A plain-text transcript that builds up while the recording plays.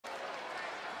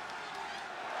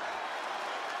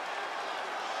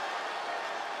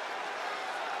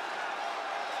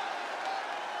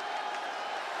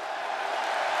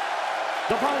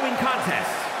The following contest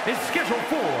is scheduled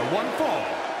for one fall.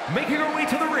 Making her way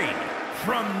to the ring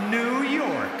from New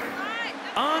York,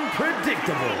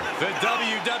 unpredictable. The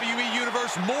WWE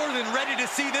Universe more than ready to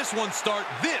see this one start.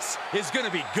 This is going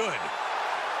to be good.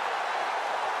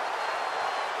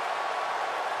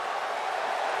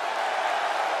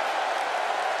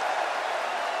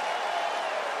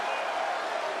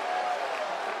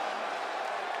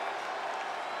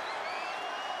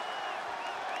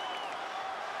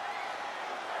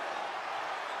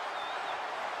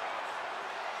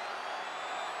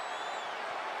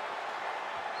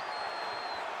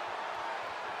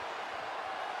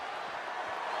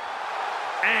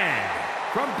 And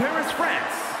from Paris,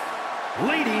 France,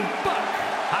 Ladybug.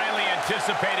 Highly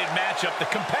anticipated matchup. The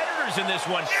competitors in this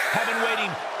one have been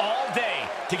waiting all day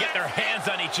to get their hands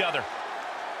on each other.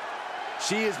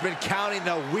 She has been counting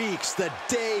the weeks, the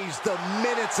days, the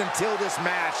minutes until this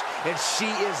match, and she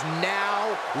is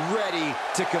now ready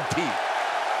to compete.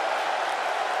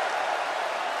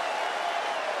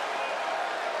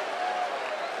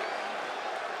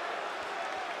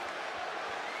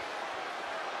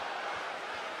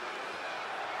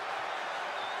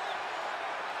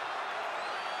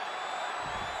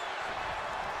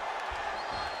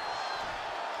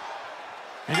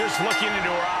 And just looking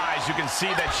into her eyes, you can see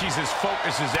that she's as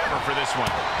focused as ever for this one.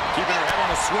 Keeping her head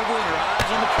on a swivel and her eyes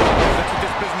on the prize. That's what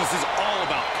this business is all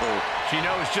about, Cole. She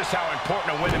knows just how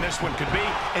important a win in this one could be,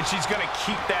 and she's going to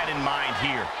keep that in mind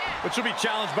here. But she'll be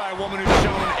challenged by a woman who's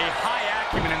shown a high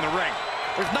acumen in the ring.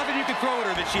 There's nothing you can throw at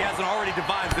her that she hasn't already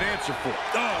devised an answer for.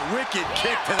 Oh, wicked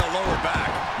kick to the lower back.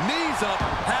 Knees up,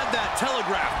 had that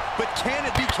telegraphed, but can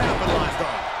it be capitalized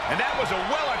on? And that was a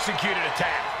well-executed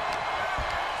attack.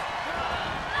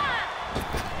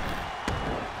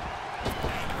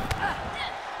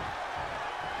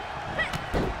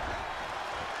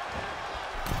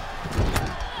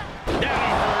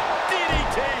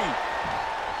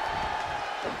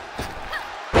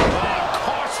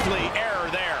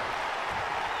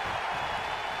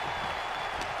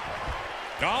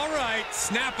 All right,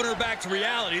 snapping her back to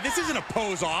reality. This isn't a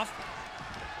pose-off.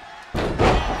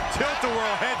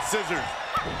 Tilt-a-whirl head scissors.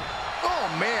 Oh,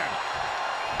 man.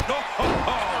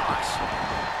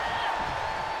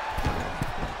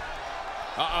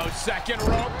 Uh-oh, second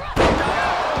rope.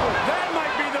 That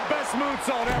might be the best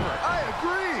moonsault ever. I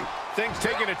agree. Things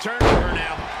taking a turn for her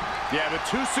now. Yeah, but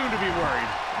too soon to be worried.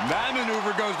 That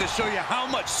maneuver goes to show you how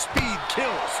much speed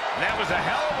kills. That was a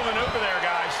hell of a maneuver there,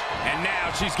 guys. And now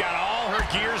she's got all her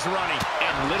gears running.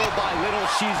 And little by little,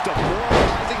 she's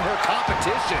demoralizing her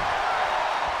competition.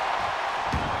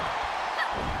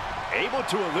 Able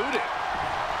to elude it.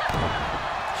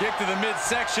 Kick to the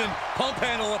midsection. Pump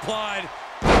handle applied.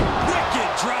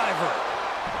 Wicked driver.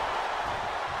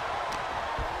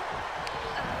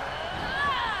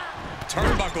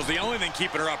 Turnbuckle's the only thing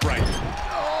keeping her upright.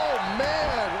 Oh,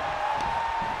 man.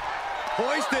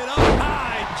 Hoisted up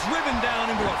high, driven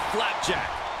down into a flapjack.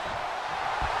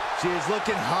 She is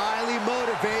looking highly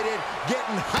motivated,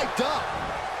 getting hyped up.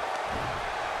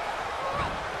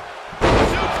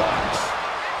 Suplex.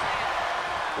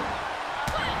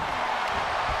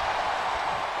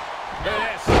 Look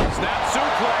at this. Snap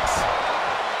suplex.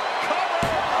 Cover.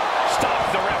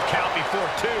 Stops the ref count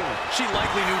before two. She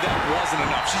likely knew that wasn't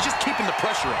enough. She's just keeping the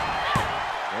pressure on.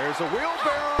 There's a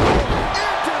wheelbarrow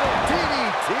into the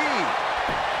DDT.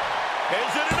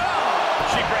 Is it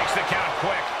enough? She breaks the count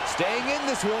quick. Staying in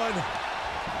this one.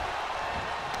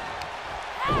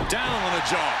 Down on the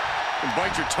jaw. And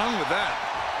bite your tongue with that.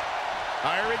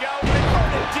 Here we go.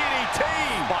 Inverted DDT.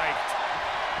 Spiked.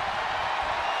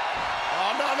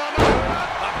 Oh, no, no, no.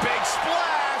 A big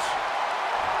splash.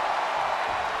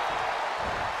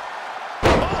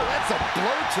 Oh, that's a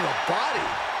blow to the body.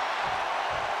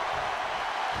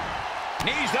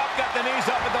 Knees up, got the knees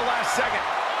up at the last second.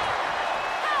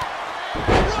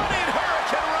 Running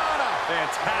Hurricane Rana.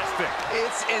 Fantastic.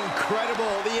 It's incredible,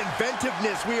 the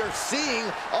inventiveness we are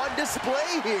seeing on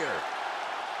display here.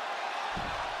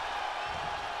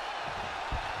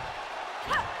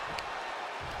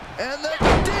 And the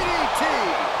DDT.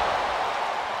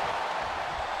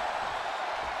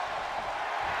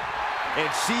 And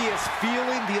she is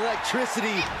feeling the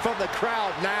electricity from the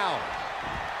crowd now.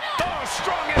 Oh,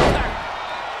 strong impact.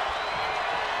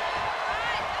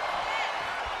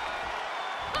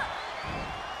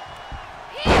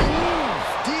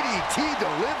 DDT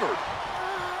delivered.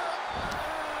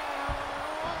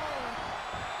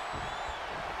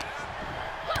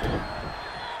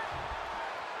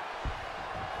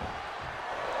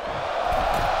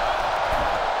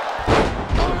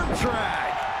 Arm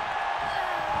drag.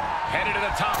 Headed to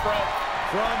the top rope.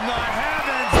 From the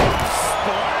heavens,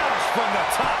 splash. from the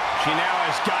top. She now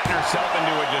has gotten herself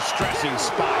into a distressing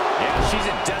spot. Yeah, she's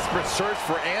in desperate search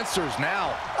for answers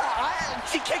now.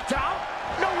 She kicked out?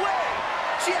 No way!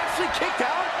 She actually kicked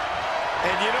out?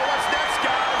 And you know what's next,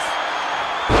 guys?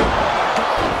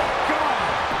 God!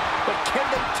 But can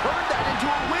they turn that into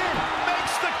a win?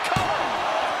 Makes the cover.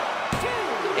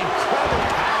 Incredible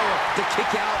power to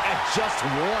kick out at just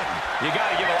one. You got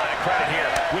to give a lot of credit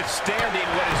here, withstanding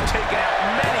what has taken out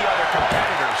many other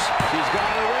competitors. She's got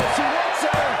her where she wants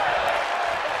her.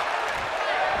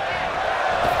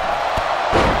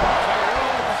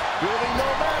 Building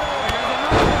momentum. Here's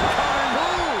another counter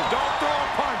move. Don't throw a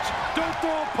punch. Don't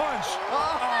throw a punch.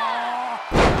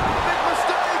 Big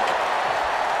mistake.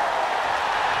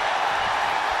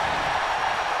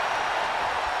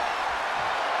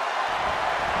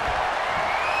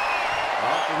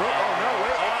 Oh, no,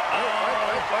 wait.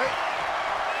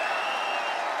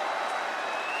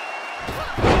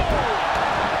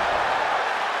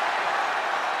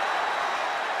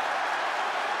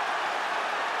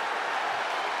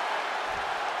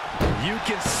 You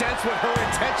can sense what her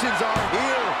intentions are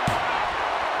here.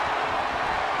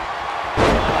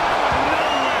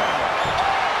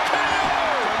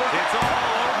 It's all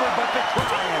over but the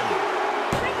crying.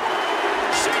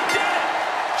 She did it!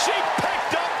 She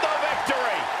picked up the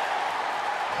victory!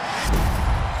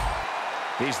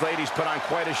 These ladies put on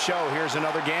quite a show. Here's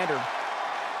another gander.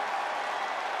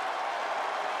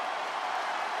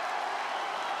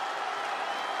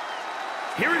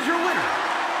 Here is your winner,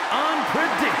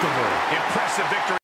 Unpredictable. Impressive victory.